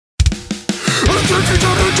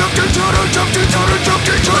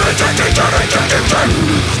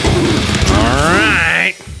All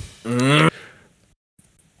right.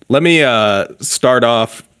 Let me start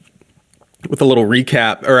off with a little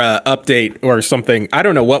recap or update or something. I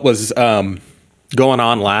don't know what was going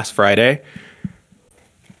on last Friday.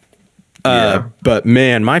 But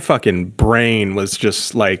man, my fucking brain was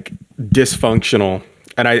just like dysfunctional.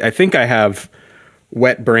 And I think I have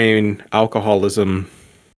wet brain alcoholism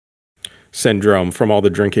syndrome from all the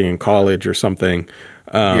drinking in college or something.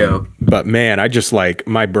 But man, I just like,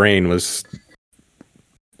 my brain was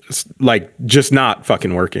like just not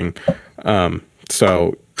fucking working.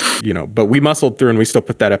 So, you know, but we muscled through and we still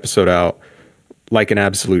put that episode out like an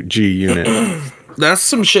absolute G unit. That's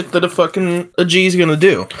some shit that a G is gonna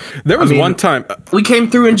do. There was one time we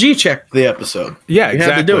came through and G checked the episode. Yeah,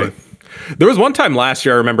 exactly. Had to do it. There was one time last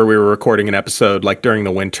year, I remember we were recording an episode like during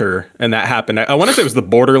the winter, and that happened. I want to say it was the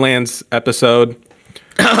Borderlands episode.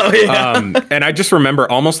 Oh yeah. And I just remember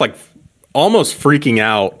almost freaking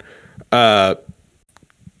out,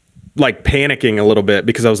 like panicking a little bit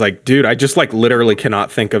because I was like, dude, I just like literally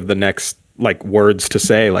cannot think of the next like words to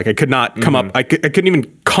say. Like I could not come up. I couldn't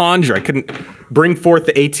even conjure. I couldn't bring forth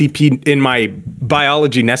the ATP in my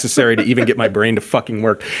biology necessary to even get my brain to fucking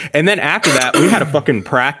work. And then after that, we had a fucking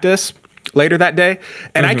practice later that day,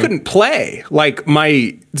 and I couldn't play like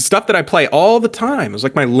my stuff that I play all the time. It was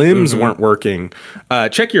like my limbs weren't working.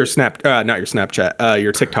 Check your not your Snapchat,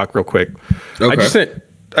 your TikTok real quick. Okay.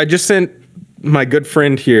 I just sent my good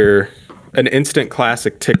friend here an instant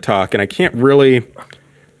classic TikTok, and I can't really.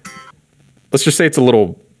 Let's just say it's a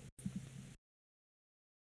little.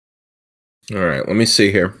 All right, let me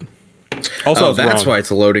see here. Also, that's why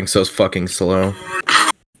it's loading so fucking slow.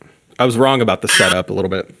 I was wrong about the setup a little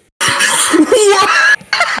bit.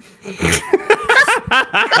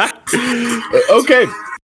 Okay.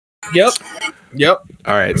 Yep.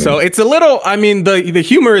 All right. So it's a little, I mean, the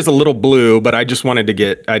humor is a little blue, but I just wanted to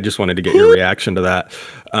get your reaction to that.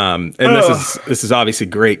 And this is obviously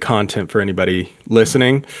great content for anybody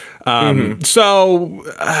listening. So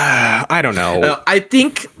I don't know. I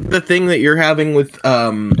think the thing that you're having with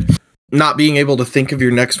not being able to think of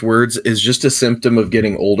your next words is just a symptom of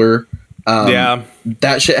getting older.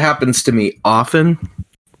 That shit happens to me often.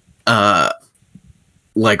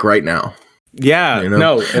 Like right now. Yeah, you know?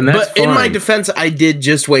 No, and that's but fine. In my defense, I did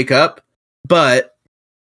just wake up, but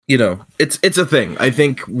you know, it's a thing. I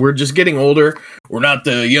think we're just getting older. We're not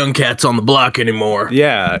the young cats on the block anymore.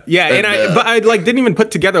 Yeah, and I like didn't even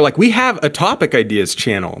put together like we have a topic ideas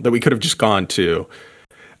channel that we could have just gone to.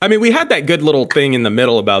 I mean, we had that good little thing in the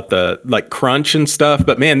middle about the like crunch and stuff,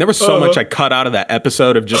 but man, there was so much I cut out of that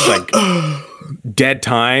episode of just like dead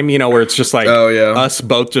time, you know, where it's just like us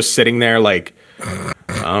both just sitting there like, I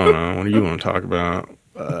don't know, what do you want to talk about?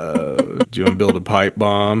 Do you want to build a pipe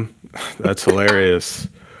bomb? That's hilarious.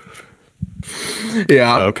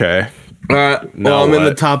 Yeah. Okay. Well, I'm in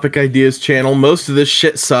the topic ideas channel. Most of this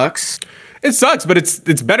shit sucks. It sucks, but it's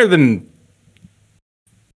better than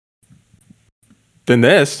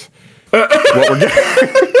this. What we're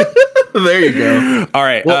getting. There you go. All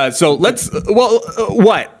right. Well, so let's. Well,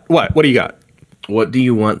 what do you got? What do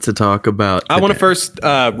you want to talk about today? I want to first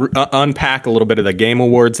unpack a little bit of the Game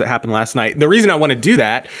Awards that happened last night. The reason I want to do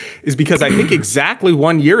that is because I think exactly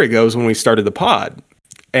 1 year ago is when we started the pod.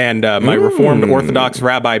 And my Reformed Orthodox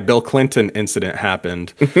Rabbi Bill Clinton incident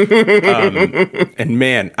happened. And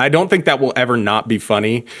man, I don't think that will ever not be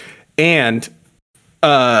funny. And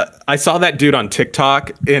I saw that dude on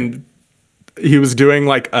TikTok, and he was doing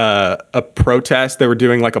like a protest. They were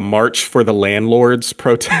doing like a march for the landlords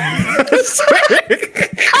protest.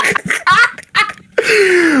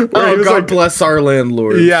 Oh, God bless our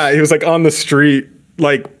landlords. Yeah, he was like on the street,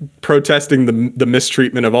 like protesting the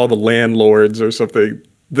mistreatment of all the landlords or something.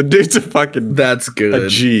 The dude's that's good. A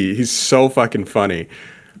G. He's so fucking funny.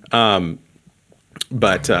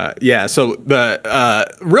 But so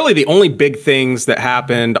the really the only big things that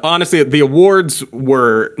happened, honestly, the awards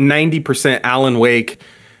were 90% Alan Wake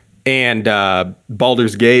and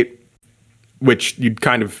Baldur's Gate, which you'd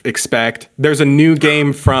kind of expect. There's a new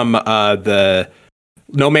game from the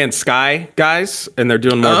No Man's Sky guys, and they're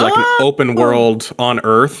doing more of like an open world on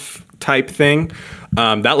Earth type thing.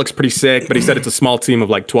 That looks pretty sick, but he said it's a small team of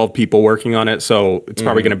like 12 people working on it, so it's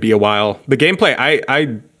probably going to be a while. The gameplay,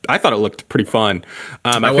 I thought it looked pretty fun.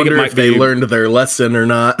 I think wonder if they learned their lesson or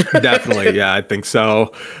not. Definitely, yeah, I think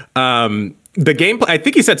so. The gameplay, I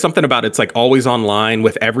think he said something about it's like always online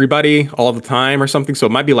with everybody all the time or something, so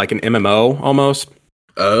it might be like an MMO almost.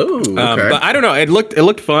 Oh, okay. But I don't know. It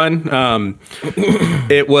looked fun.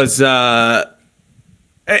 It was.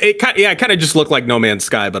 It kind of just looked like No Man's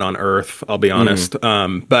Sky, but on Earth. I'll be honest.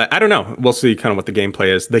 But I don't know. We'll see kind of what the gameplay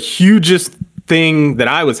is. The hugest thing that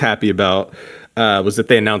I was happy about was that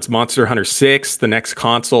they announced Monster Hunter 6, the next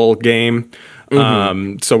console game.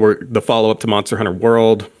 So we're the follow up to Monster Hunter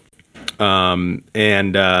World, and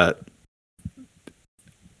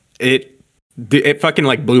it fucking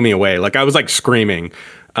like blew me away. Like I was like screaming.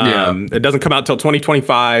 It doesn't come out till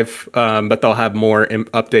 2025, but they'll have more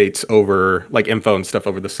updates over like info and stuff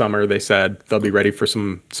over the summer. They said they'll be ready for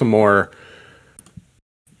some more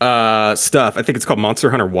stuff. I think it's called Monster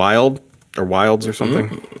Hunter Wild or Wilds or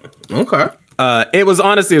something. Okay. It was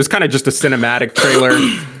kind of just a cinematic trailer.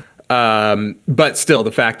 But still,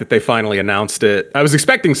 the fact that they finally announced it, I was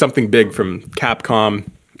expecting something big from Capcom,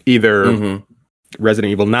 either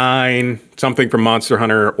Resident Evil 9, something from Monster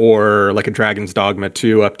Hunter, or like a Dragon's Dogma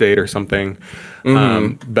 2 update or something.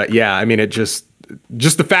 But yeah, I mean, it just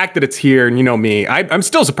the fact that it's here, and you know me, I'm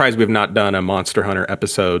still surprised we have not done a Monster Hunter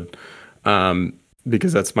episode,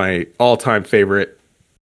 because that's my all-time favorite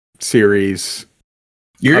series.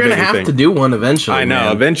 You're going to have to do one eventually. I know,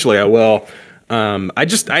 man. Eventually I will.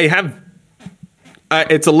 It's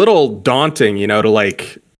a little daunting, you know, to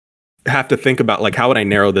like have to think about like how would I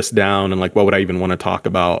narrow this down and like what would I even want to talk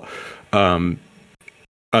about,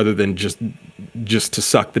 other than just to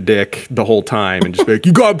suck the dick the whole time and just be like,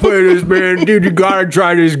 you gotta play this, man, dude, you gotta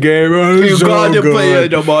try this game. You gotta play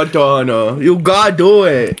the Monster Hunter. You gotta do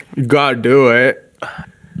it. You gotta do it.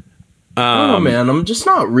 Oh man, I'm just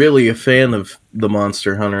not really a fan of the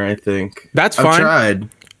Monster Hunter. I think that's fine. I've tried.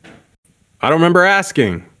 I don't remember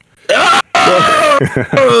asking.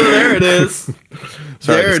 Oh, there it is.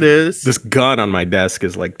 Sorry, it is. This gun on my desk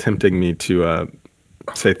is like tempting me to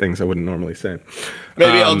say things I wouldn't normally say.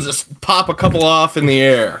 Maybe I'll just pop a couple off in the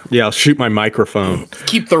air. Yeah, I'll shoot my microphone.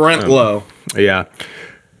 Keep the rent low. Yeah.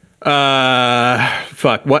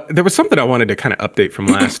 Fuck. What? There was something I wanted to kind of update from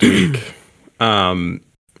last week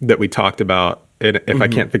that we talked about. And if I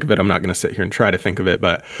can't think of it, I'm not going to sit here and try to think of it.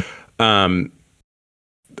 But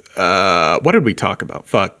what did we talk about?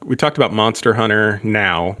 Fuck. We talked about Monster Hunter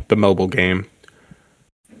Now, the mobile game.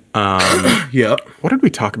 Yep. What did we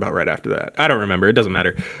talk about right after that? I don't remember. It doesn't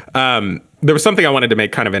matter. There was something I wanted to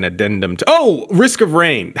make kind of an addendum to. Oh, Risk of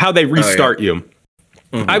Rain, how they restart you.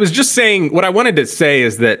 I was just saying, what I wanted to say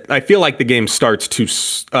is that I feel like the game starts too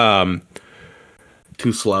slow.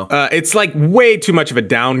 It's like way too much of a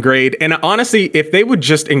downgrade. And honestly, if they would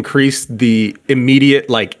just increase the immediate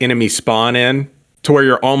like enemy spawn in to where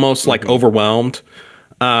you're almost like overwhelmed,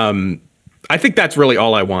 I think that's really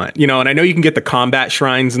all I want, you know. And I know you can get the combat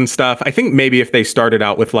shrines and stuff. I think maybe if they started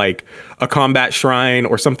out with like a combat shrine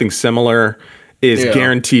or something similar is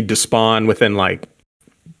guaranteed to spawn within like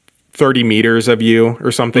 30 meters of you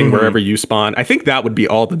or something, wherever you spawn, I think that would be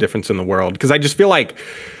all the difference in the world. Because I just feel like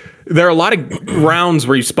there are a lot of rounds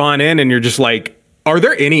where you spawn in and you're just like, are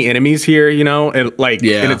there any enemies here, you know? And like,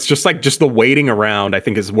 and it's just like, just the waiting around, I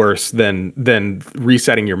think, is worse than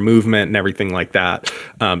resetting your movement and everything like that.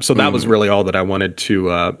 So that was really all that I wanted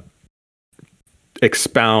to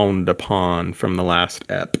expound upon from the last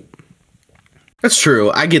ep. That's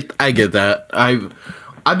true. I get that.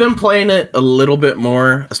 I've been playing it a little bit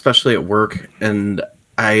more, especially at work, and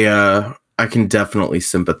I can definitely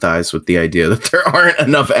sympathize with the idea that there aren't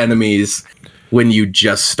enough enemies when you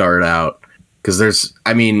just start out. Because there's,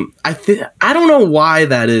 I mean, I don't know why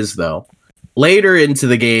that is, though. Later into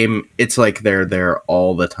the game, it's like they're there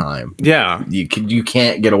all the time. Yeah. You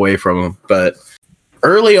can't get away from them. But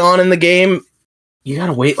early on in the game, you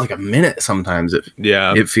gotta wait like a minute sometimes.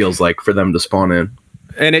 It feels like, for them to spawn in.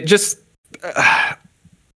 And it just, I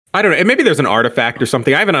don't know. Maybe there's an artifact or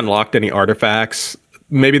something. I haven't unlocked any artifacts.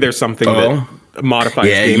 Maybe there's something that modifies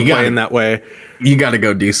gameplay in that way. You gotta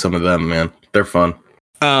go do some of them, man. They're fun.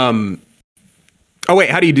 Oh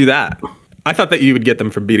wait, how do you do that? I thought that you would get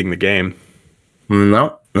them from beating the game.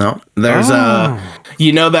 No. There's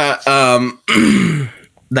you know that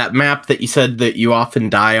that map that you said that you often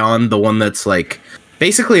die on, the one that's like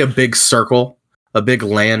basically a big circle, a big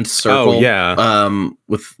land circle. Oh yeah.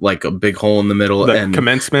 With like a big hole in the middle, and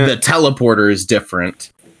commencement. The teleporter is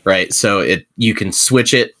different, right? So you can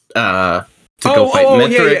switch it to go fight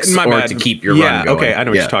Mithrix or to keep your run going. Okay, I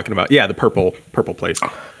know what you're talking about. Yeah, the purple place.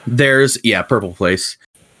 There's purple place.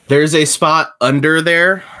 There's a spot under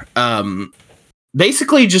there.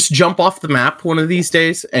 Basically just jump off the map one of these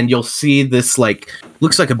days and you'll see this like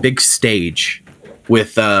looks like a big stage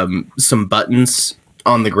with some buttons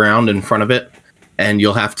on the ground in front of it, and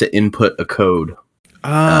you'll have to input a code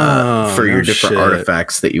for your different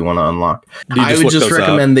artifacts that you want to unlock. I would just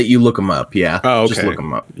recommend that you look them up. Yeah. Oh, okay. Just look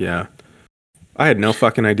them up. Yeah. I had no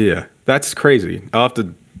fucking idea. That's crazy. I'll have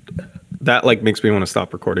to. That like makes me want to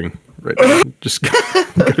stop recording right now. Just go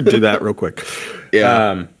do that real quick.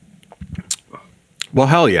 Yeah. Well,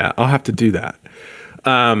 hell yeah, I'll have to do that.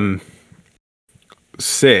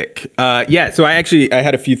 Sick. Yeah. So I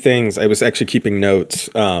had a few things. I was actually keeping notes.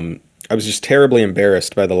 I was just terribly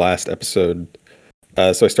embarrassed by the last episode,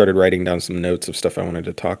 so I started writing down some notes of stuff I wanted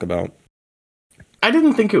to talk about. I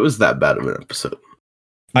didn't think it was that bad of an episode.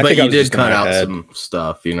 I think you I was did just cut out some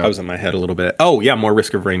stuff, you know. I was in my head a little bit. Oh yeah, more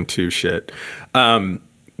Risk of Rain 2 shit.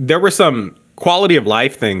 There were some quality of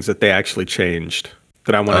life things that they actually changed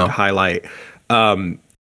that I wanted to highlight.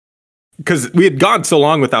 Because we had gone so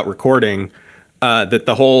long without recording that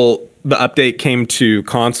the update came to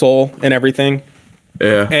console and everything.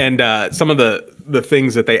 Yeah. And some of the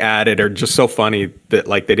things that they added are just so funny that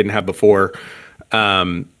like they didn't have before.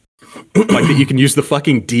 Like that you can use the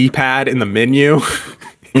fucking D-pad in the menu.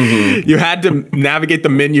 Mm-hmm. You had to navigate the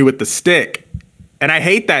menu with the stick. And I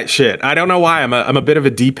hate that shit. I don't know why. I'm a bit of a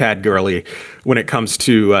D-pad girly when it comes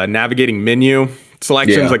to navigating menu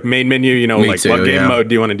selections, like main menu, you know, Me like too, what game mode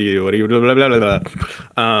do you want to do? What do you blah, blah, blah,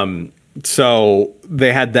 blah. So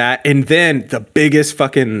they had that. And then the biggest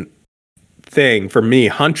fucking thing for me,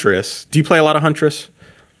 Huntress. Do you play a lot of Huntress?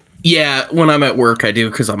 Yeah, when I'm at work, I do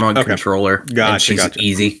because I'm on controller. Gotcha, and she's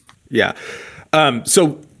easy. Yeah.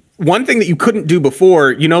 So one thing that you couldn't do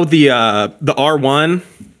before, you know, the R1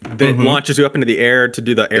 that launches you up into the air to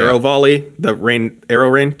do the arrow volley, the arrow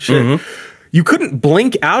rain shit. You couldn't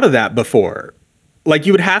blink out of that before. Like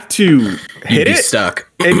you would have to hit it. Stuck.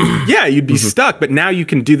 And yeah, you'd be stuck. But now you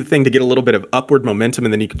can do the thing to get a little bit of upward momentum,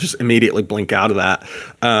 and then you can just immediately blink out of that,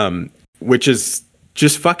 which is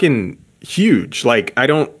just fucking huge. Like I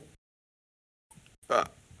don't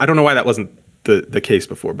know why that wasn't the case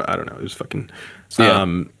before, but I don't know. It was fucking.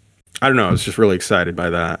 I don't know. I was just really excited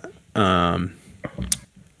by that. Well,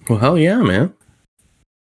 hell yeah, man.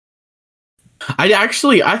 I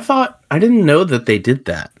didn't know that they did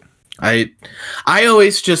that. I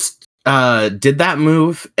always just did that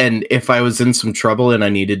move, and if I was in some trouble and I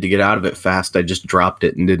needed to get out of it fast, I just dropped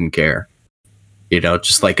it and didn't care. You know,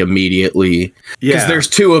 just like immediately. Because there's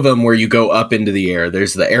two of them where you go up into the air.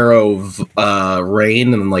 There's the arrow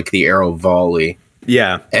rain and like the arrow volley.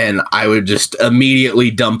 Yeah. And I would just immediately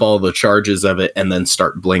dump all the charges of it and then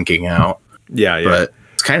start blinking out. Yeah. But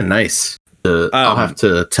it's kind of nice. I'll have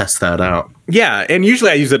to test that out. Yeah, and usually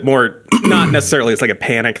I use it more, not necessarily as like a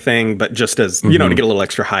panic thing, but just as, you know, to get a little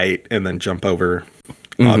extra height and then jump over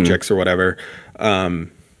objects or whatever.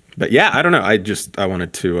 But yeah, I don't know. I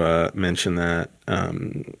wanted to mention that. All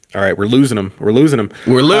right, we're losing them. We're losing them.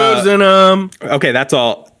 Okay, that's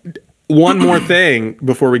all. One more thing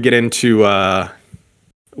before we get into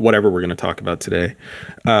whatever we're going to talk about today.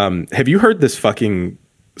 Have you heard this fucking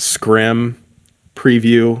Scrim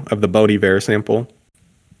preview of the Bon Iver sample?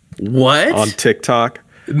 What? On TikTok?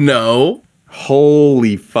 No.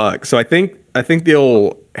 Holy fuck. So I think the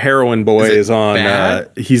old heroin boy is on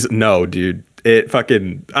no, dude. It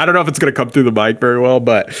fucking, I don't know if it's going to come through the mic very well,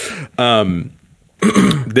 but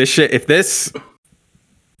this shit, if this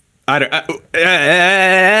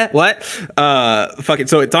what? Fuck it.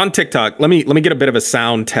 So it's on TikTok. Let me get a bit of a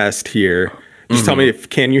sound test here. Just tell me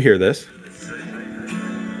can you hear this?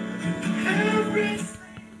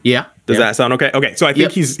 Yeah. Does that sound okay? Okay. So I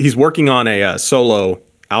think he's working on a solo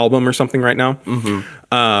album or something right now.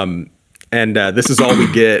 And this is all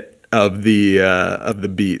we get of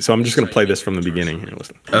the beat. So I'm just gonna play this from the beginning here.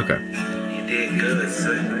 Listen. Okay. You did good,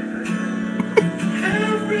 son.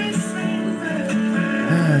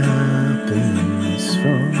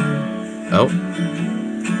 Oh.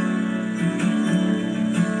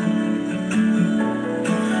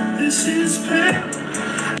 This is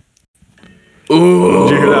bad. Ooh.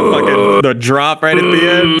 Did you hear that fucking the drop right at the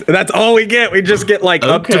end? That's all we get. We just get like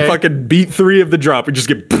up to fucking beat 3 of the drop. We just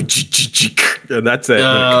get and that's it. And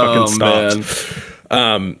it fucking stops.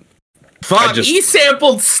 Man. Fuck, he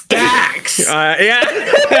sampled Stacks.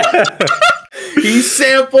 Yeah. He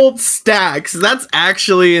sampled Stacks. That's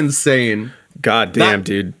actually insane. God damn,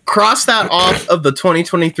 dude. Cross that off of the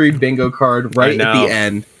 2023 bingo card right at the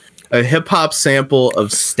end. A hip-hop sample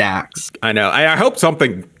of Stacks. I know. I hope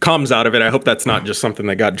something comes out of it. I hope that's not just something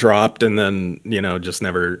that got dropped and then, you know, just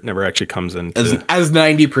never actually comes in. As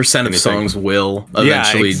 90% of songs will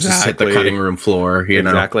eventually just hit the cutting room floor, you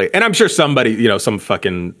know? Exactly. And I'm sure somebody, you know, some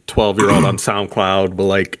fucking 12-year-old on SoundCloud will,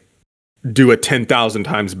 like, do a 10,000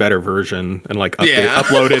 times better version and, like,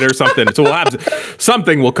 upload it or something. So we'll have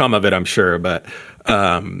something will come of it, I'm sure. But,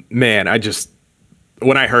 man,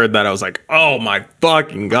 when I heard that, I was like, oh my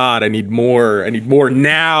fucking God, I need more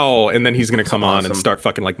now. And then he's going to come on and start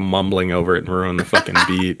fucking like mumbling over it and ruin the fucking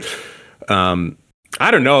beat. I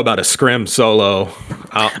don't know about a Scrim solo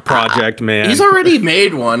project, man. He's already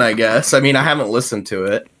made one, I guess. I mean, I haven't listened to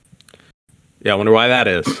it. Yeah, I wonder why that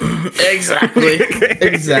is. Exactly.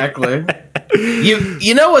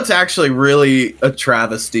 You know what's actually really a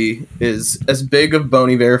travesty is, as big of Bon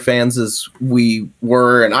Iver fans as we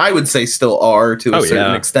were, and I would say still are to a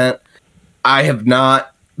certain extent, I have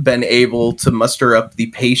not been able to muster up the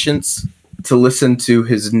patience to listen to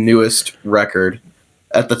his newest record.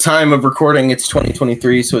 At the time of recording, it's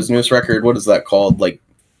 2023, so his newest record, what is that called? Like,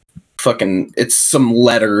 fucking, it's some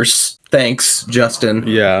letters. Thanks, Justin.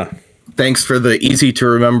 Yeah. Thanks for the easy to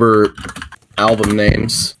remember album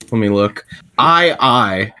names. Let me look.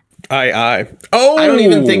 I. Oh, I don't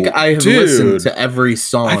even think I have listened to every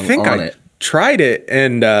song on it. Tried it,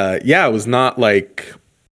 and it was not like...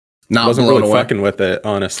 wasn't really fucking with it,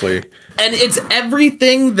 honestly. And it's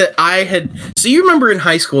everything that I had. So you remember in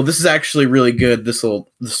high school, this is actually really good. This will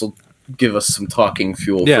give us some talking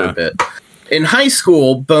fuel for a bit. In high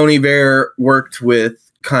school, Bon Iver worked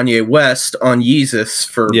with Kanye West on Yeezus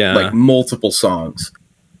for like multiple songs.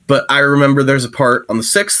 But I remember there's a part on the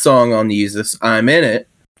 6th song on Yeezus, I'm In It,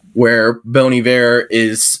 where Bon Iver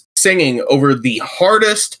is singing over the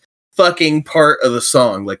hardest fucking part of the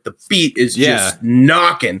song. Like, the beat is just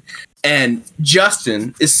knocking, and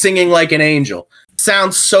Justin is singing like an angel.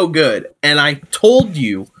 Sounds so good. And I told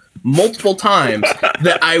you multiple times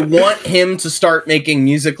that I want him to start making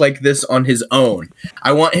music like this on his own.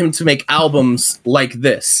 I want him to make albums like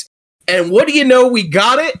this. And what do you know? We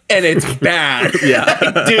got it, and it's bad.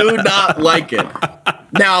 I do not like it.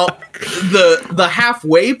 Now, the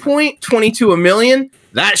halfway point, 22 a million,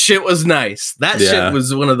 that shit was nice. That shit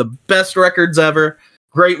was one of the best records ever.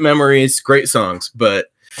 Great memories, great songs. But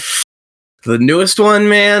the newest one,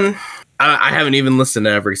 man, I haven't even listened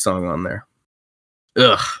to every song on there.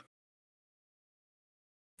 Ugh.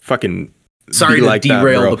 Fucking sorry to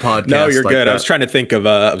derail the podcast. No, you're good. I was trying to think of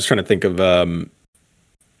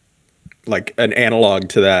like an analog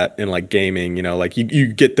to that in like gaming, you know, like you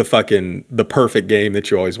get the perfect game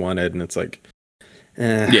that you always wanted, and it's like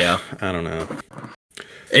I don't know.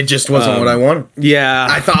 It just wasn't what I wanted. Yeah.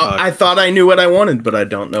 I thought I knew what I wanted, but I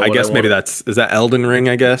don't know. I guess maybe is that Elden Ring,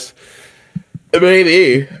 I guess?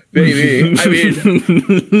 Maybe. I mean,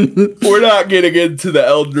 we're not getting into the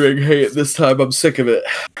Elden Ring hate this time. I'm sick of it.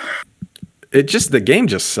 The game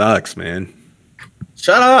just sucks, man.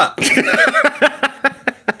 Shut up.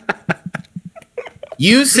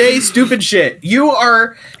 You say stupid shit. You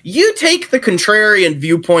take the contrarian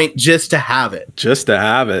viewpoint just to have it. Just to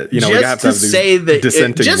have it. You know, we have to have these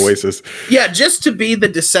dissenting voices. Yeah, just to be the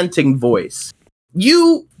dissenting voice.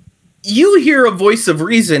 You hear a voice of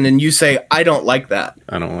reason and you say, I don't like that.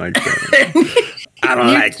 I don't like that. I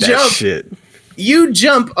don't like that shit. You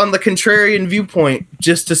jump on the contrarian viewpoint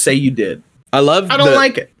just to say you did. I don't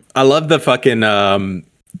like it. I love the fucking,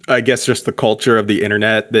 I guess just the culture of the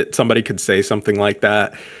internet that somebody could say something like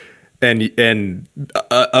that. And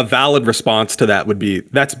a valid response to that would be,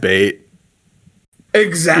 that's bait.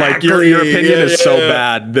 Exactly. Like your opinion is so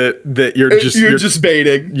bad that you're just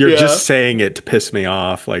baiting. You're just saying it to piss me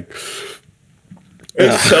off. Like,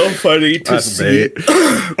 it's so funny to see.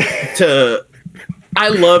 I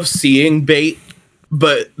love seeing bait,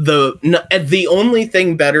 but the only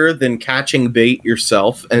thing better than catching bait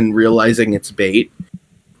yourself and realizing it's bait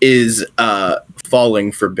is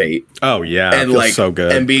falling for bait. Oh yeah, and like so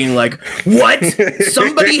good, and being like, "What?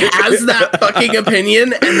 Somebody has that fucking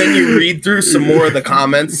opinion," and then you read through some more of the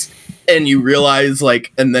comments, and you realize,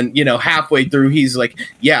 like, and then halfway through, he's like,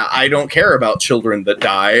 "Yeah, I don't care about children that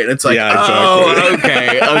die," and it's like, "Oh,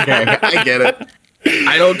 okay, I get it.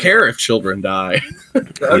 I don't care if children die."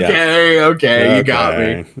 okay, you got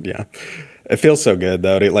me. Yeah, it feels so good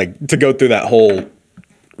though to go through that whole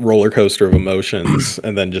roller coaster of emotions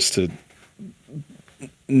and then just to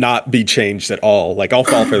not be changed at all. Like, I'll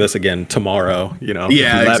fall for this again tomorrow, Yeah, if you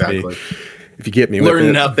let exactly. me. If you get me Learn with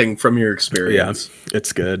it. nothing from your experience. Yeah,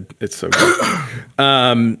 it's good. It's so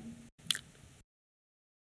good.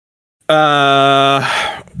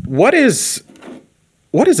 What is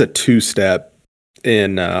a two-step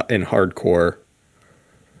in hardcore?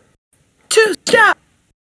 Two-step.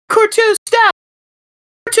 Core two-step.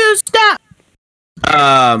 Two-step.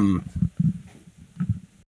 I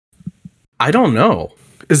don't know.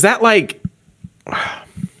 Is that like?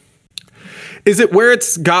 Is it where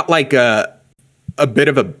it's got like a bit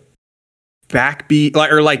of a backbeat,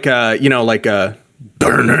 like a like,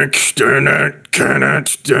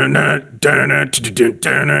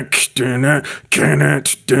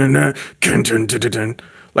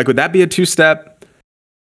 would that be a two-step?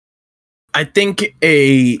 I think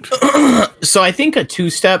a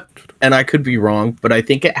two-step and I could be wrong, but I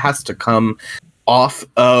think it has to come off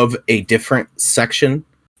of a different section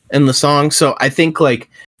in the song. So I think like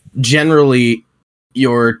generally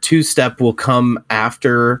your two-step will come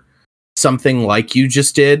after something like you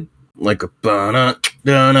just did, like a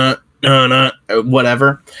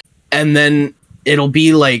whatever, and then it'll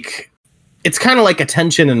be like it's kind of like a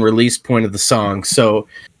tension and release point of the song. So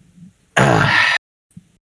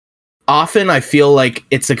often I feel like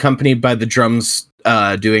it's accompanied by the drums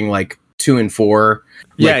doing like 2 and 4,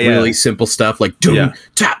 like really simple stuff like doom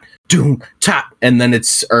tap doom tap, and then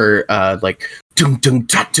it's like doom doom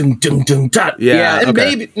tap doom doom doom tap.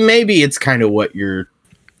 And maybe it's kind of what you're.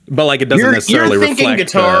 But like it doesn't necessarily you're thinking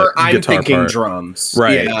reflect guitar. I'm guitar thinking part. drums.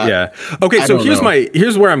 Right. Yeah. Okay. So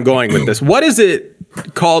here's where I'm going with this. What is it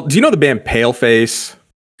called? Do you know the band Paleface?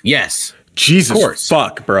 Yes. Jesus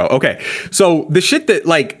fuck, bro. Okay. So the shit that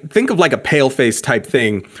like think of like a Paleface type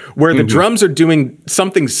thing where the drums are doing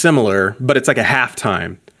something similar, but it's like a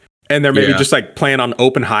halftime. And they're maybe just like playing on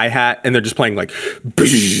open hi-hat and they're just playing like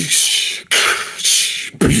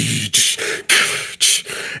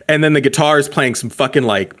and then the guitar is playing some fucking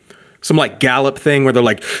like some like gallop thing where they're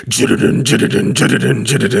like and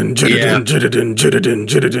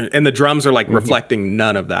the drums are like reflecting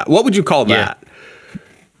none of that. What would you call that?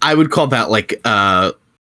 I would call that like and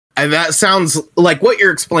that sounds like what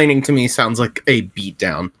you're explaining to me sounds like a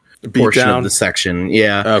beatdown portion of the section.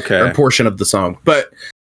 Yeah. Okay. Or portion of the song. But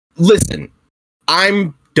listen,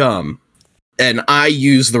 I'm dumb and I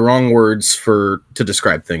use the wrong words to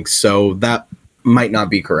describe things. So that might not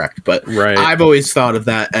be correct, but I've always thought of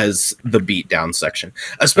that as the beatdown section,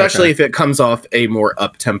 especially if it comes off a more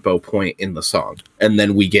up-tempo point in the song. And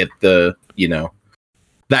then we get the,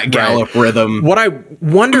 that gallop rhythm. What I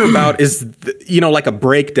wonder about is, like a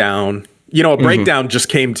breakdown. A breakdown just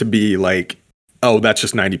came to be like, oh, that's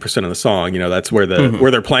just 90% of the song. That's where where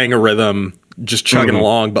they're playing a rhythm, just chugging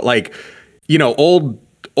along. But like, old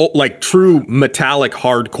like true metallic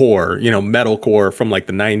hardcore, metalcore from like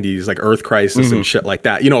the 90s, like Earth Crisis and shit like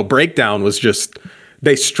that. A breakdown was just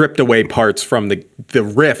they stripped away parts from the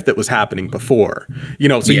riff that was happening before.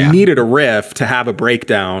 So you needed a riff to have a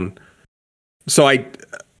breakdown. So I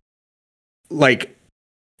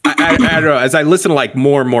don't know, as I listen to like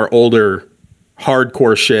more and more older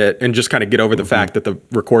hardcore shit and just kind of get over the fact that the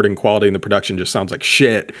recording quality and the production just sounds like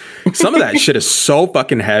shit. Some of that shit is so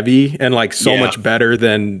fucking heavy and like so much better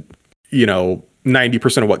than,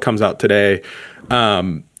 90% of what comes out today.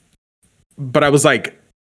 But I was like,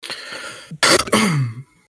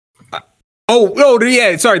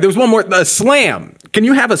 sorry. There was one more, a slam. Can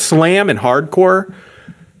you have a slam in hardcore?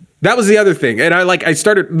 That was the other thing. And I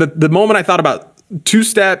started the moment I thought about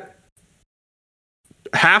two-step,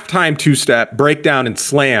 halftime two-step, breakdown, and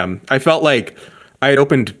slam, I felt like I had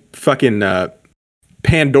opened fucking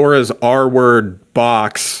Pandora's R-word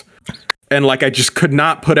box and like I just could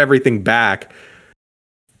not put everything back.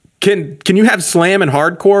 Can you have slam and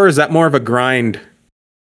hardcore? Is that more of a grind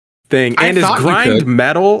thing? And is grind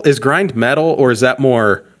metal? Is grind metal, or is that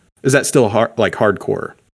still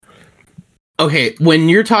hardcore? Okay, when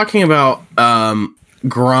you're talking about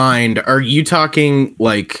grind, are you talking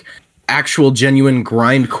like actual genuine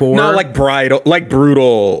grindcore? No, like brutal, like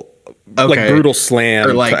brutal slam.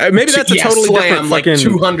 Or like maybe that's a totally different like fucking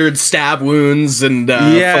 200 stab wounds and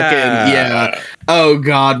Oh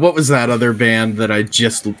god, what was that other band that I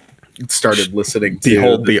just started listening to?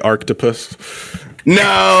 Behold the Arctopus.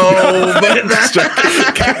 No, but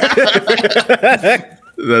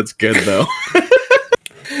that's good though.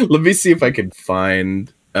 Let me see if I can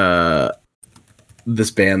find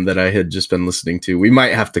this band that I had just been listening to. We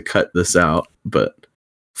might have to cut this out, but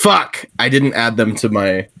fuck, I didn't add them to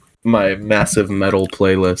my massive metal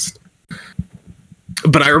playlist.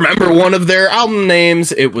 But I remember one of their album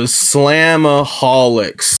names. It was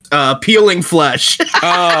Slamaholics. Peeling Flesh.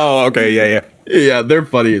 Oh, okay, yeah. Yeah, they're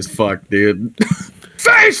funny as fuck, dude.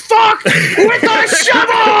 Face fuck with a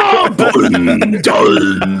shovel.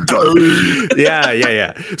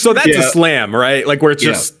 Yeah. So that's a slam, right? Like where it's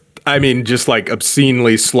just, just like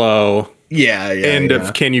obscenely slow. End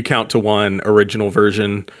of Can You Count to One original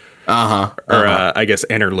version. Or I guess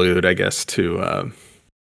interlude. I guess to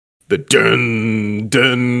the dun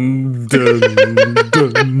dun dun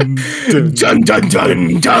dun dun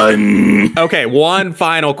dun dun. Okay, one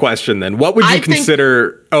final question then. What would you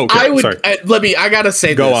consider? Sorry. I gotta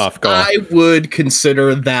say, go off. I would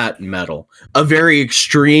consider that metal, a very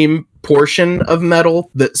extreme portion of metal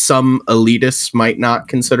that some elitists might not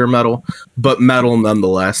consider metal, but metal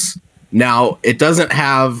nonetheless. Now, it doesn't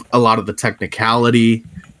have a lot of the technicality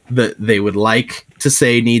that they would like to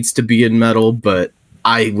say needs to be in metal, but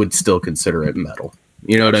I would still consider it metal.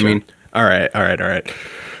 You know what I mean? All right.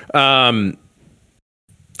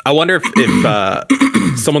 I wonder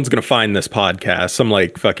if someone's gonna find this podcast, some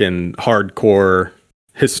like fucking hardcore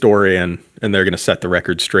historian, and they're gonna set the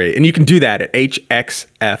record straight. And you can do that at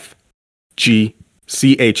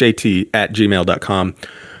hxfgchat@gmail.com.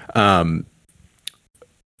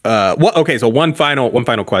 Okay, so one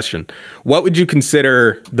final question. What would you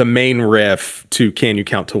consider the main riff to Can You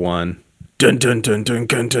Count to One? Dun dun dun dun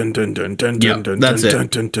dun dun dun dun dun dun dun that's it. dun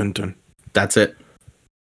dun dun dun. That's it.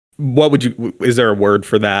 What would you? Is there a word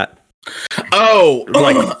for that? Oh,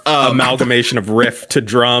 Like amalgamation of riff to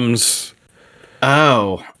drums.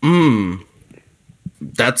 Oh,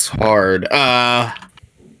 that's hard. I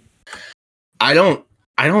don't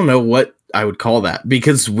know what I would call that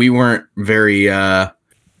because we weren't very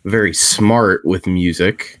smart with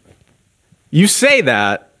music. You say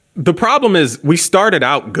that. The problem is we started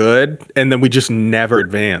out good and then we just never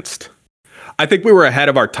advanced. I think we were ahead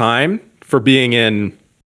of our time for being in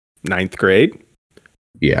 9th grade.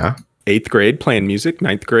 Yeah. 8th grade playing music,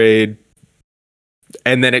 9th grade.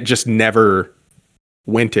 And then it just never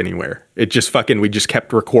went anywhere. It just we just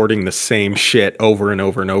kept recording the same shit over and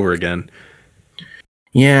over and over again.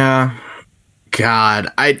 Yeah.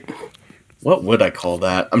 God, what would I call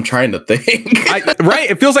that? I'm trying to think.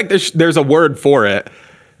 Right? It feels like there's a word for it.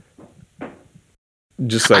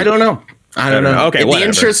 Just like, I don't know. Okay, in whatever. the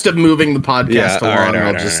interest of moving the podcast along, all right,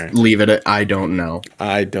 I'll just leave it at I don't know.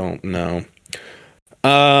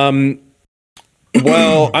 Well,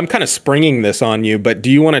 I'm kind of springing this on you, but do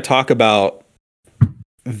you want to talk about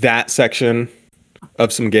that section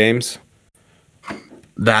of some games?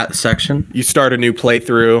 That section? You start a new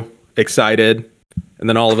playthrough, excited, and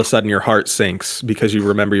then all of a sudden your heart sinks because you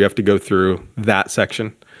remember you have to go through that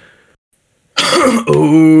section.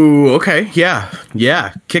 Ooh, okay. Yeah.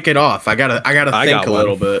 Kick it off. I gotta think a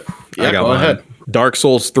little bit. Yeah, I got go one. ahead. Dark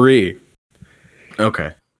Souls 3.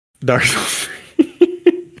 Okay. Dark Souls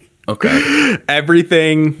 3. Okay.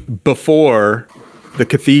 Everything before the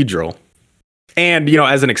cathedral. And,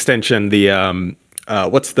 as an extension, the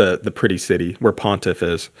what's the pretty city where Pontiff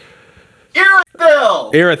is?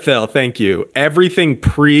 Irithyll, thank you. Everything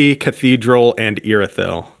pre-cathedral and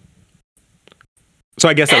Irithyll. So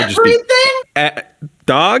I guess that would just be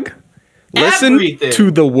dog. Listen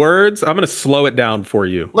to the words. I'm gonna slow it down for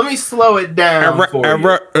you. Let me slow it down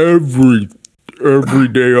Every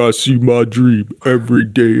day I see my dream. Every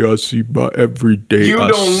day I see my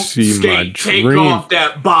dream. Take off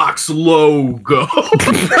that box logo.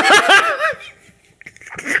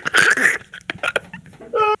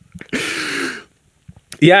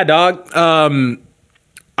 Yeah, dog.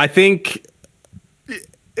 I think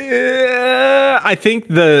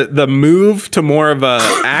the move to more of a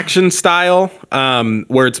action style,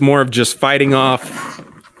 where it's more of just fighting off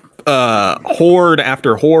horde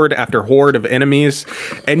after horde after horde of enemies.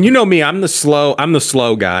 And you know me, I'm the slow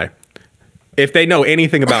guy. If they know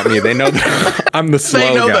anything about me, they know that I'm the slow guy.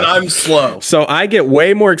 They know that I'm slow. So I get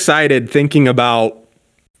way more excited thinking about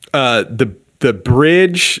the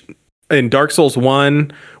bridge in Dark Souls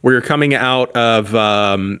 1 where you're coming out of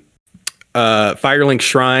Firelink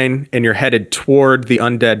Shrine and you're headed toward the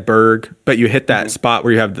Undead Burg, but you hit that spot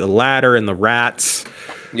where you have the ladder and the rats.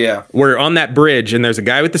 Yeah. We're on that bridge and there's a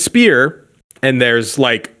guy with the spear and there's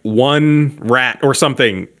like one rat or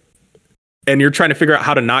something. And you're trying to figure out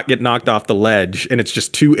how to not get knocked off the ledge. And it's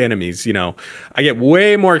just two enemies, I get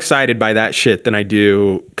way more excited by that shit than I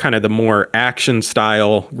do kind of the more action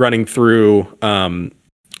style running through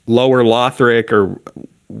Lower Lothric or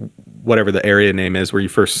whatever the area name is where you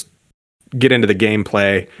first get into the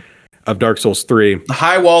gameplay of Dark Souls 3. The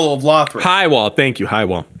High Wall of Lothric. High Wall. Thank you. High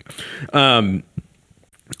Wall. And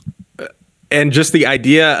just the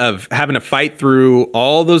idea of having to fight through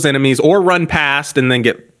all those enemies or run past and then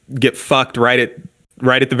get fucked right at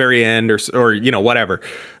the very end or whatever.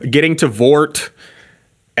 Getting to Vort,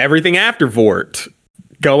 everything after Vort,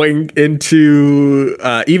 going into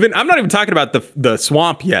even I'm not even talking about the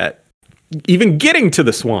swamp yet. Even getting to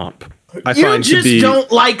the swamp, I find to be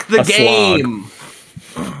don't like the game.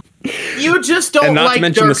 Slog. You just don't and not like to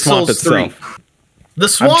mention Dark the swamp Souls 3. itself. The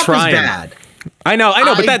swamp is bad. I know,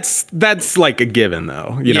 but that's like a given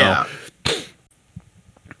though, know.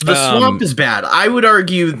 The swamp is bad. I would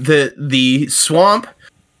argue that the swamp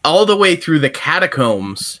all the way through the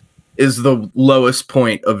catacombs is the lowest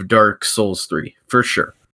point of Dark Souls 3 for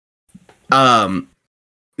sure.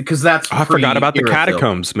 Because that's I forgot about the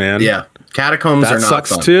catacombs, man. Yeah. Catacombs that are not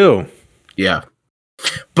sucks fun. too. Yeah.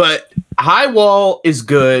 But High Wall is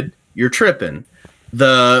good. You're tripping.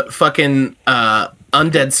 The fucking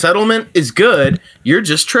Undead Settlement is good. You're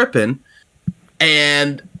just tripping.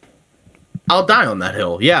 And I'll die on that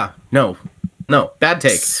hill. Yeah. No. Bad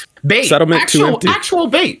take. Bait. Settlement too empty. Actual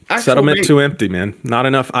bait. Settlement bait. too empty, man. Not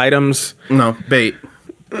enough items. No, bait.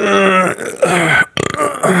 What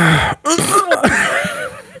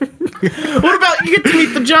about you get to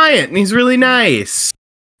meet the giant and he's really nice?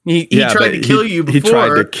 He tried to kill you before. He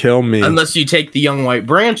tried to kill me. Unless you take the young white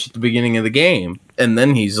branch at the beginning of the game. And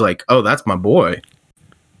then he's like, oh, that's my boy.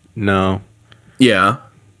 No. Yeah.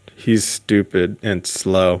 He's stupid and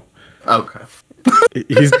slow. Okay.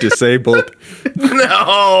 He's disabled.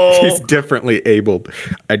 No. He's differently abled.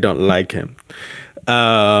 I don't like him.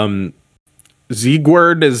 Zegward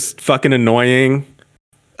is fucking annoying.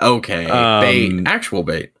 Okay. Bait. Actual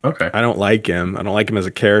bait. Okay. I don't like him. I don't like him as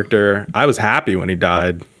a character. I was happy when he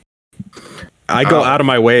died. I go out of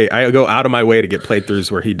my way. I go out of my way to get playthroughs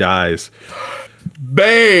where he dies.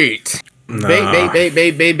 Bait. Nah.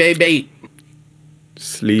 Bait.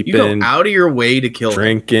 Sleeping. You go out of your way to kill him.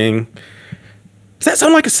 Drinking. Does that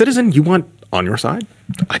sound like a citizen you want on your side?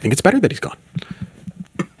 I think it's better that he's gone.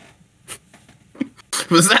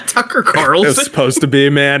 Was that Tucker Carlson? It was supposed to be,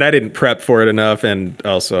 man. I didn't prep for it enough, and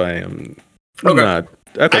also I am not.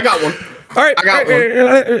 Okay. I got one. All right. I got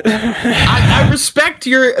one. I respect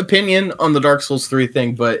your opinion on the Dark Souls 3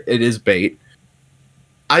 thing, but it is bait.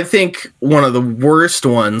 I think one of the worst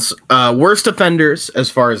ones, worst offenders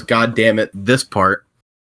as far as goddamn it, this part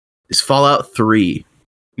is Fallout 3.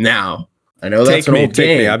 Now, I know that's an old game.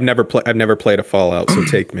 Take me. I've never played a Fallout, so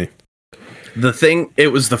take me.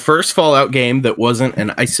 It was the first Fallout game that wasn't an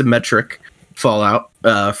isometric Fallout.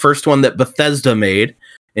 First one that Bethesda made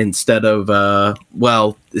instead of,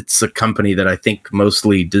 it's a company that I think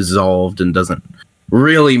mostly dissolved and doesn't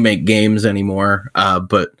really make games anymore.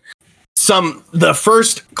 But the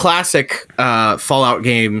first classic Fallout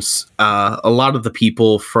games, a lot of the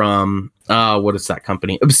people from, what is that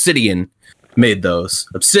company? Obsidian made those.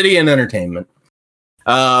 Obsidian Entertainment.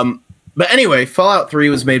 But anyway, Fallout 3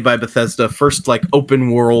 was made by Bethesda, first like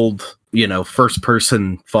open world, first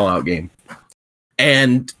person Fallout game.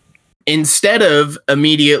 And instead of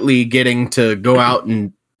immediately getting to go out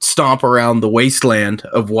and stomp around the wasteland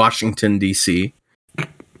of Washington, D.C.,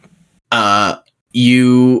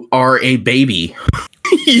 you are a baby.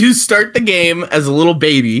 You start the game as a little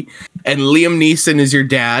baby, and Liam Neeson is your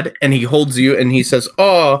dad, and he holds you, and he says,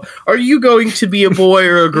 "Oh, are you going to be a boy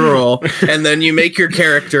or a girl?" And then you make your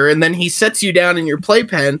character, and then he sets you down in your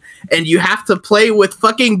playpen, and you have to play with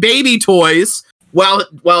fucking baby toys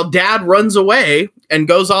while dad runs away and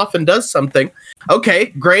goes off and does something. Okay,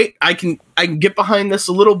 great. I can get behind this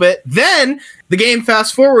a little bit. Then the game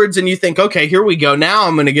fast forwards and you think, okay, here we go. Now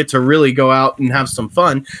I'm going to get to really go out and have some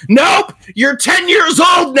fun. Nope. You're 10 years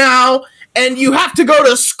old now and you have to go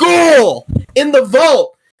to school in the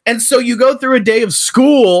vault. And so you go through a day of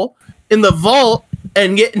school in the vault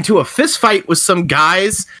and get into a fist fight with some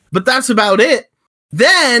guys, but that's about it.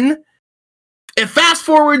 Then it fast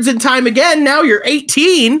forwards in time again. Now you're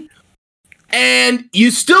 18 and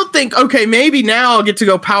you still think, okay, maybe now I'll get to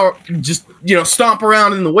go stomp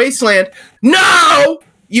around in the wasteland. No,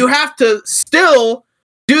 you have to still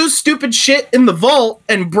do stupid shit in the vault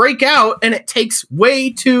and break out. And it takes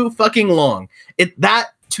way too fucking long.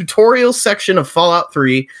 That tutorial section of Fallout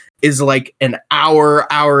 3 is like an hour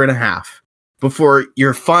and a half before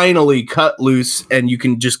you're finally cut loose and you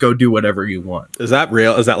can just go do whatever you want. Is that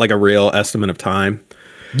real? Is that like a real estimate of time?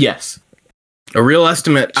 Yes. A real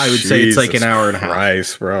estimate, I would say it's like an hour and a half.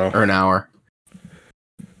 Christ, bro. Or an hour.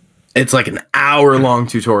 It's like an hour-long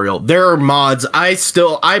tutorial. There are mods. I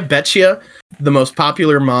bet you the most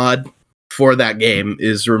popular mod for that game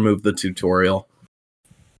is remove the tutorial.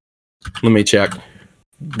 Let me check.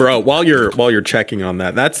 Bro, while you're checking on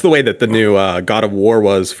that, that's the way that the new God of War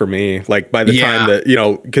was for me. Like by the time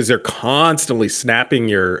that, because they're constantly snapping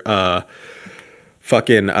your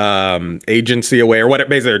fucking agency away or what,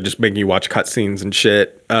 basically they're just making you watch cutscenes and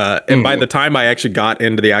shit. And by the time I actually got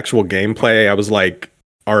into the actual gameplay, I was like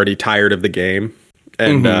already tired of the game.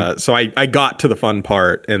 And so I got to the fun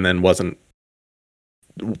part and then wasn't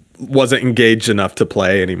engaged enough to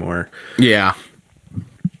play anymore. Yeah.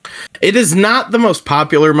 It is not the most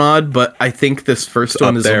popular mod, but I think this first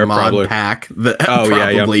one is a mod pack that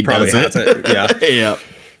probably does it. Yeah. Yeah.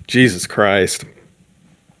 Jesus Christ.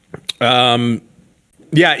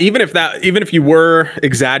 Yeah, even if you were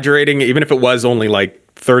exaggerating, even if it was only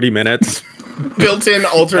like 30 minutes. Built-in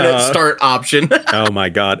alternate start option. Oh my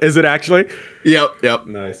God. Is it actually? Yep.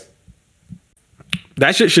 Nice.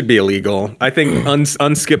 That shit should be illegal. I think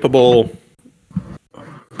unskippable.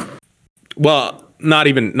 Well, not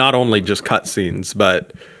only just cutscenes,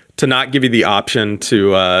 but to not give you the option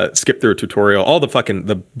to skip through a tutorial. All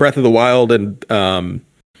the Breath of the Wild and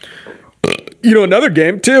Another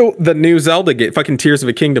game too, the new Zelda game, fucking Tears of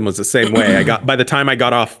a Kingdom was the same way. By the time I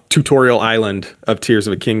got off Tutorial Island of Tears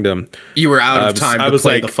of a Kingdom, you were out of time to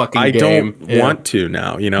play the fucking game. I don't want to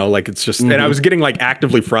now, like it's just, and I was getting like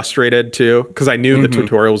actively frustrated too, because I knew the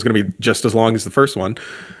tutorial was going to be just as long as the first one.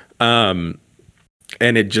 And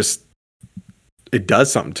it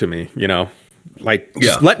does something to me, like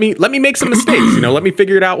just let me make some mistakes, let me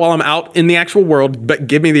figure it out while I'm out in the actual world, but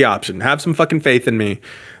give me the option, have some fucking faith in me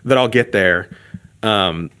that I'll get there.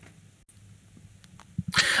 I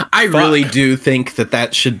really do think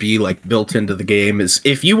that should be like built into the game, is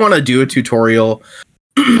if you want to do a tutorial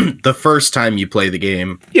the first time you play the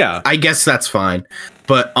game, I guess that's fine.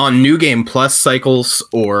 But on New Game Plus cycles,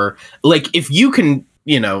 or like if you can,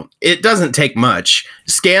 it doesn't take much.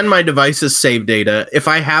 Scan my device's save data. If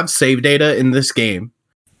I have save data in this game,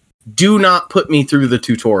 do not put me through the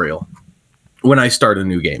tutorial when I start a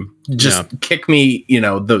new game. Just kick me,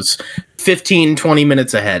 those 15, 20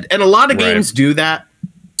 minutes ahead. And a lot of games do that.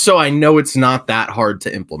 So I know it's not that hard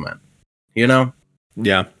to implement,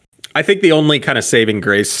 Yeah. I think the only kind of saving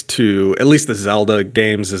grace to at least the Zelda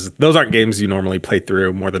games is those aren't games you normally play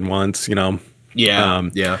through more than once, Yeah.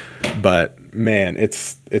 But man,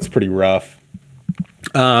 it's pretty rough.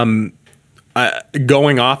 Going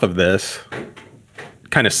off of this,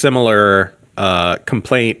 kind of similar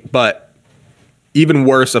complaint, but even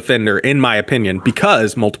worse offender, in my opinion,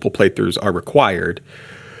 because multiple playthroughs are required.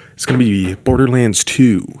 It's going to be Borderlands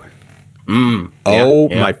 2.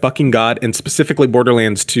 My fucking God. And specifically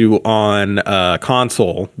Borderlands 2 on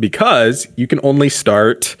console, because you can only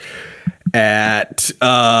start at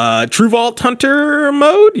True Vault Hunter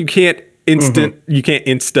mode. You can't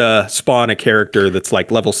insta spawn a character that's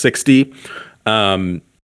like level 60.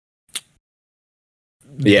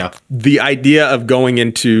 The idea of going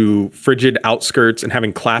into frigid outskirts and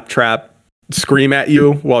having Claptrap scream at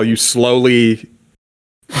you while you slowly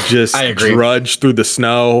just drudge through the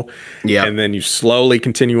snow, and then you slowly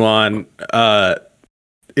continue on,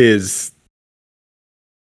 it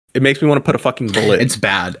makes me want to put a fucking bullet. It's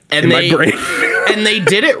bad. In my brain. And they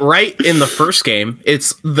did it right in the first game.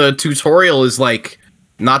 The tutorial is like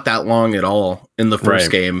not that long at all in the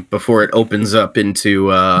first game before it opens up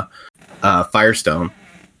into Firestone.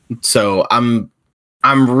 So I'm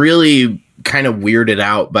really kind of weirded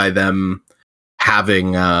out by them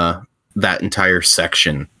having that entire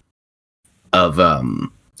section of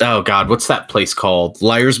oh God, what's that place called?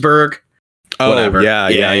 Liarsburg? Whatever.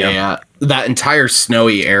 Yeah. That entire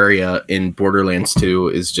snowy area in Borderlands 2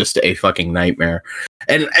 is just a fucking nightmare.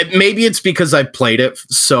 And maybe it's because I've played it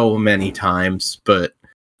so many times, but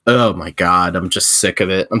oh my God, I'm just sick of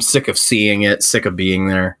it. I'm sick of seeing it, sick of being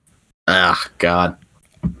there. Ah, God.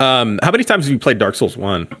 How many times have you played Dark Souls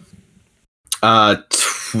 1?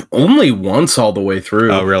 Only once all the way through.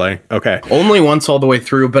 Oh, really? Okay. Only once all the way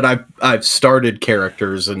through, but I've started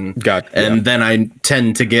characters and then I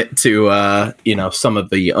tend to get to some of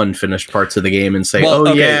the unfinished parts of the game and say,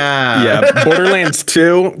 yeah. Borderlands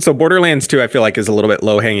 2. So Borderlands 2, I feel like is a little bit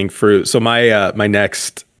low hanging fruit. So my my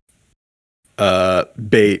next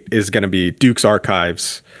bait is going to be Duke's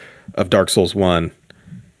Archives of Dark Souls 1.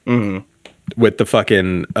 Mm-hmm. With the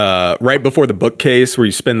fucking right before the bookcase, where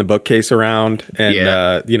you spin the bookcase around and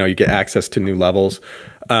you get access to new levels.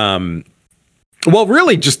 Well,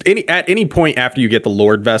 really, just at any point after you get the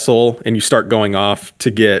Lord Vessel and you start going off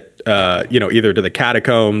to get either to the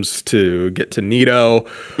catacombs to get to Nito,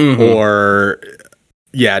 or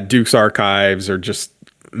Duke's Archives, or just,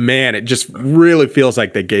 man, it just really feels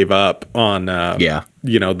like they gave up on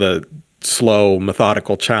the slow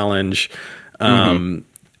methodical challenge.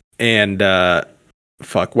 And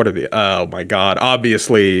what are the? Oh my God!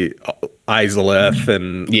 Obviously, Izalith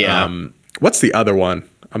and what's the other one?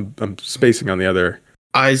 I'm spacing on the other.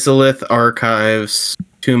 Izalith, Archives,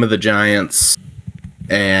 Tomb of the Giants,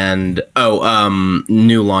 and New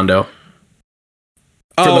Londo.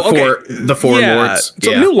 The four lords.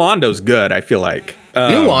 So New Londo's good. I feel like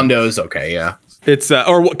New Londo is okay. Yeah, it's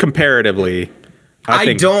comparatively.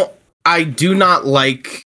 I do not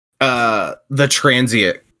like the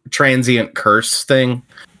transient curse thing.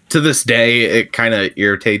 To this day, it kind of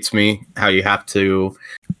irritates me how you have to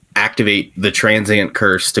activate the transient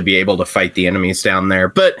curse to be able to fight the enemies down there.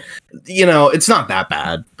 But it's not that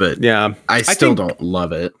bad. But I still don't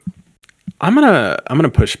love it. I'm gonna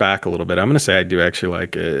push back a little bit. I'm gonna say I do actually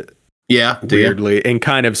like it. Yeah, weirdly, in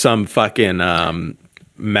kind of some fucking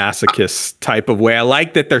masochist type of way. I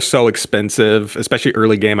like that they're so expensive, especially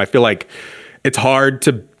early game. I feel like it's hard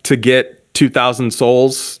to get 2,000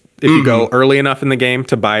 souls if you go early enough in the game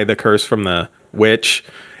to buy the curse from the witch.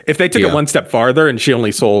 If they took it one step farther and she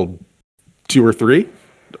only sold 2 or 3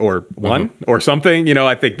 or 1 or something. You know,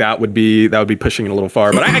 I think that would be pushing it a little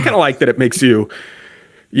far. But I kind of like that it makes you,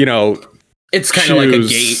 you know, it's kind of like a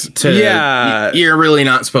gate to you're really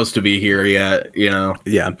not supposed to be here yet, you know.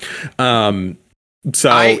 Yeah.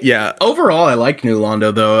 Overall, I like New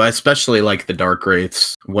Londo though. I especially like the Dark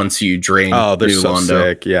Wraiths once you drain. Oh, they're New so Londo.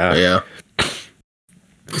 sick. Yeah.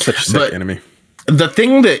 Such a sick enemy. The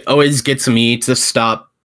thing that always gets me to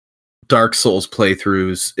stop Dark Souls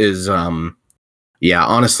playthroughs is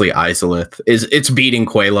honestly Izalith. It's beating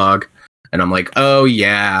Quelaag. And I'm like, oh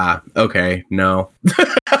yeah, okay, no.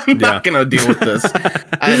 I'm not gonna deal with this.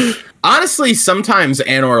 And honestly, sometimes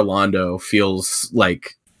Anor Londo feels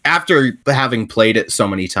like, after having played it so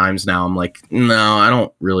many times now, I'm like, no, I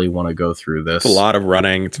don't really want to go through this. It's a lot of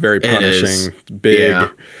running. It's very punishing. It's big.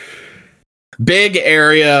 Yeah. Big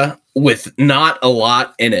area with not a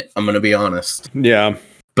lot in it, I'm gonna be honest. Yeah.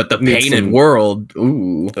 But the painted world,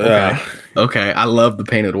 ooh. Okay, I love the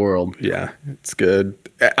painted world. Yeah, it's good.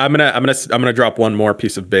 I'm gonna drop one more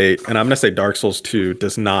piece of bait, and I'm gonna say Dark Souls 2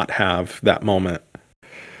 does not have that moment.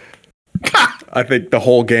 I think the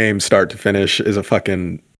whole game, start to finish, is a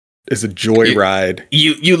joyride.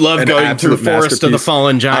 You love going through Forest of the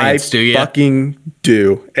Fallen Giants, do you? Fucking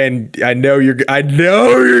do. And I know you're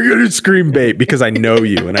gonna scream bait because I know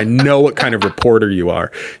you, and I know what kind of reporter you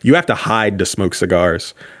are. You have to hide to smoke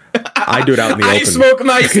cigars. I do it out in the open. I smoke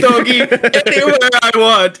my stogie anywhere I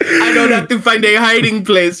want. I don't have to find a hiding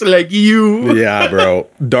place like you. Yeah, bro.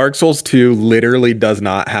 Dark Souls 2 literally does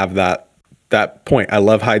not have that point. I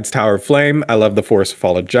love Hyde's Tower of Flame. I love the Forest of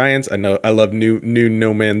Fallen Giants. I love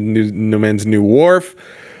No Man's New Wharf.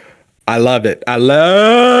 I love it. I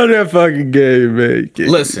love that fucking game, man.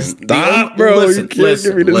 Listen, stop, bro. Listen, you can't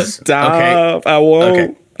get me to stop. Okay. I won't.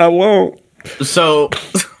 Okay. I won't. So,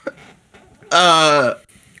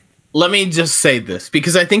 let me just say this,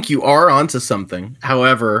 because I think you are onto something.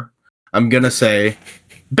 However, I'm gonna say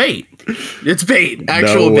bait. It's bait.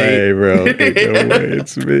 Actual no way, bait, bro. No way,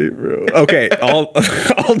 it's bait, bro. Okay, all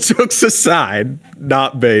jokes aside,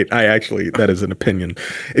 not bait. That is an opinion.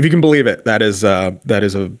 If you can believe it, that is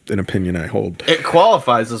an opinion I hold. It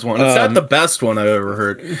qualifies as one. It's not the best one I've ever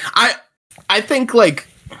heard. I think like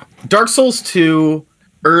Dark Souls 2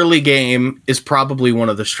 early game is probably one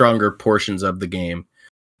of the stronger portions of the game,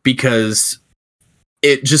 because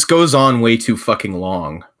it just goes on way too fucking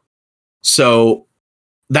long. So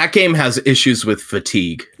that game has issues with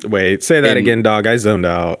fatigue. Wait, say that again, dog. I zoned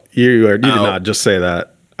out. You did not just say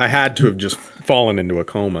that. I had to have just fallen into a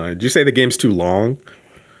coma. Did you say the game's too long?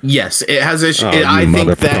 Yes, it has issues. I think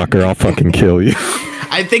motherfucker, I'll fucking kill you.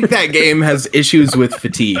 I think that game has issues with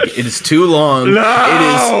fatigue. It is too long.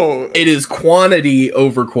 No! It is quantity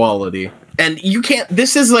over quality. And you can't,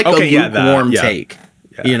 this is like a lukewarm take.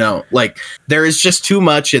 Yeah. You know, like there is just too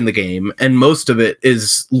much in the game, and most of it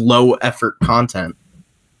is low effort content.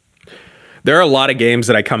 There are a lot of games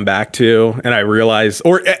that I come back to and I realize,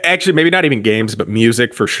 or actually maybe not even games, but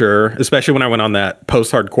music for sure, especially when I went on that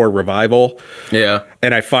post-hardcore revival. Yeah.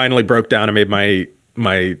 And I finally broke down and made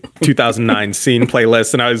my 2009 scene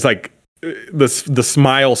playlist, and I was like, the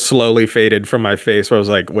smile slowly faded from my face where I was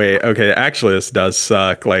like, wait, okay, actually this does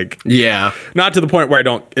suck. Like, yeah, not to the point where I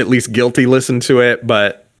don't at least guilty listen to it,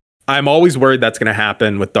 but I'm always worried that's going to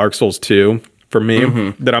happen with Dark Souls 2 for me,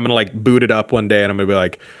 that I'm going to like boot it up one day and I'm going to be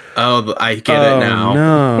like, oh, I get it now.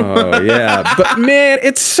 No, yeah. But man,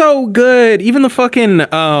 it's so good. Even the fucking,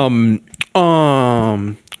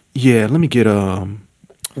 yeah, let me get,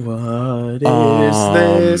 what is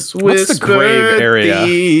this whisper? What's the grave area?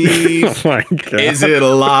 Oh my God. Is it a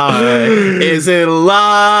lie? Is it a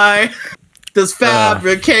lie? Does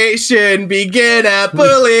fabrication begin at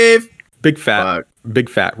belief? Big fat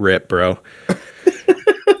rip, bro.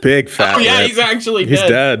 Big fat rip. He's actually dead. He's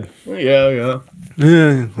dead. Yeah.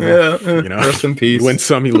 You know, rest in peace. You win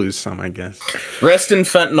some, you lose some, I guess. Rest in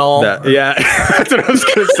fentanyl. That's what I was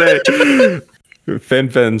gonna say.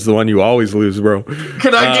 Fen-Phen's the one you always lose, bro.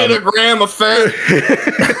 Can I get a gram of Fen?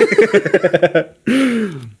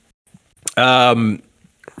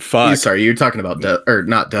 Fuck. Sorry, you're talking about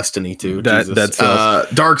not Destiny 2. That's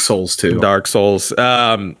Dark Souls 2. Dark Souls.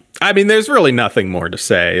 I mean, there's really nothing more to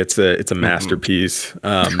say. It's a masterpiece.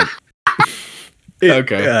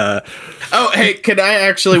 Okay. Hey, could I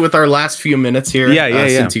actually, with our last few minutes here? Yeah.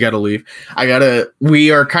 Since you got to leave,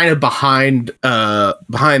 we are kind of behind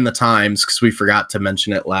the times because we forgot to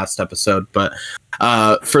mention it last episode. But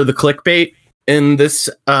for the clickbait in this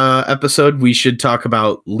episode, we should talk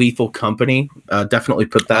about Lethal Company. Definitely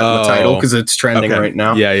put that in the title because it's trending right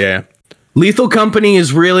now. Yeah. Lethal Company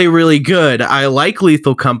is really, really good. I like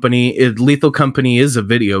Lethal Company. Lethal Company is a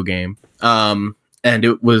video game. and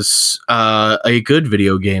it was a good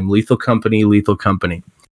video game. Lethal Company, Lethal Company.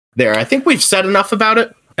 There, I think we've said enough about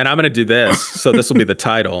it. And I'm going to do this. So this will be the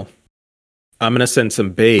title. I'm going to send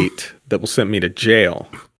some bait that will send me to jail.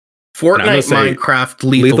 Fortnite, Minecraft,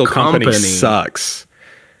 Lethal Company sucks.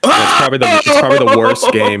 It's probably the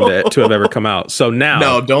worst game to have ever come out. So now,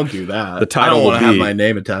 no, don't do that. The title I don't will want to have my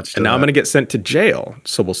name attached to it. And now I'm going to get sent to jail.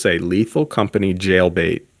 So we'll say Lethal Company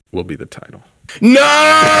Jailbait will be the title. No!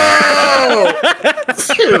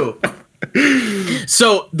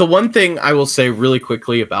 So the one thing I will say really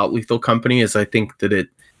quickly about Lethal Company is I think that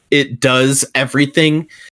it does everything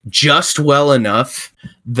just well enough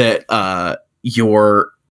that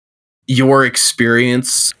your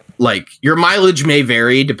experience, like your mileage may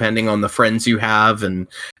vary depending on the friends you have and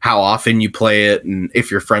how often you play it and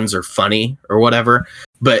if your friends are funny or whatever,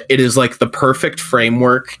 but it is like the perfect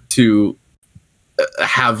framework to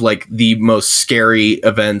have like the most scary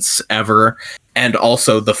events ever and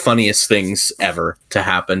also the funniest things ever to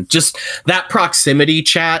happen. Just that proximity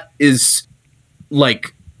chat is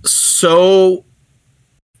like so,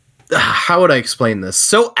 how would I explain this?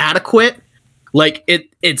 So adequate. Like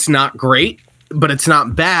it's not great, but it's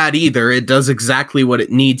not bad either. It does exactly what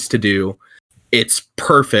it needs to do. It's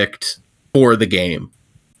perfect for the game.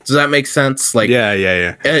 Does that make sense? Like, yeah.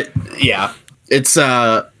 Yeah. It's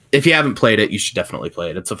if you haven't played it, you should definitely play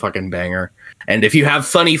it. It's a fucking banger. And if you have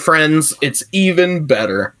funny friends, it's even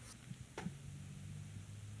better.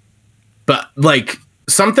 But like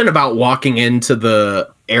something about walking into the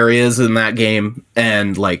areas in that game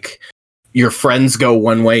and like your friends go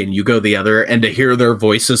one way and you go the other, and to hear their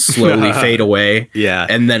voices slowly fade away. Yeah.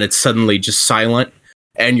 And then it's suddenly just silent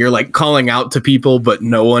and you're like calling out to people, but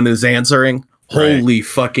no one is answering. Right. Holy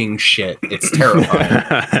fucking shit. It's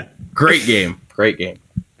terrifying. Great game.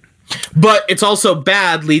 But it's also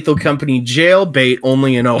bad. Lethal Company Jailbait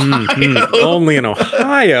only in Ohio. Only in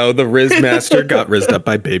Ohio. The Rizzmaster got rizzed up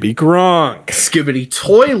by Baby Gronk. Skibbity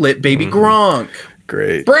toilet, Baby Gronk.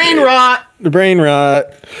 Great. Brain rot. The brain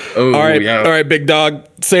rot. Oh, all right. Yeah. All right, big dog.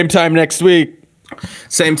 Same time next week.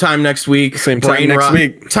 Same time next week. Same time next rot.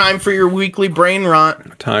 week. Time for your weekly brain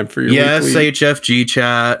rot. Time for your yes, weekly. HFG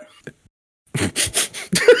chat.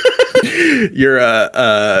 Your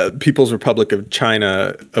People's Republic of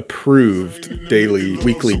China approved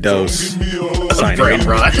weekly dose brain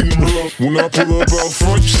rot. When I pull up out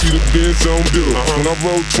front, you see the Benz on bill. When I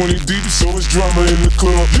roll 20 deep, so it's drama in the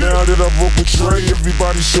club. Now that I roll with Trey,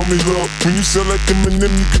 everybody show me love. When you sell like Eminem,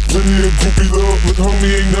 you get plenty of groupie love. Look,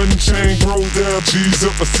 homie, ain't nothing changed. Roll down, cheese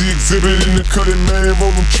up. I see exhibit in the cutting, man.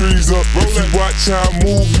 Roll them trees up. If you watch how I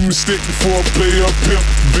move, you mistake before I play up pimp.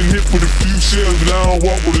 Been hit with a few shells, but I don't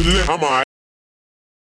walk with a limp. I'm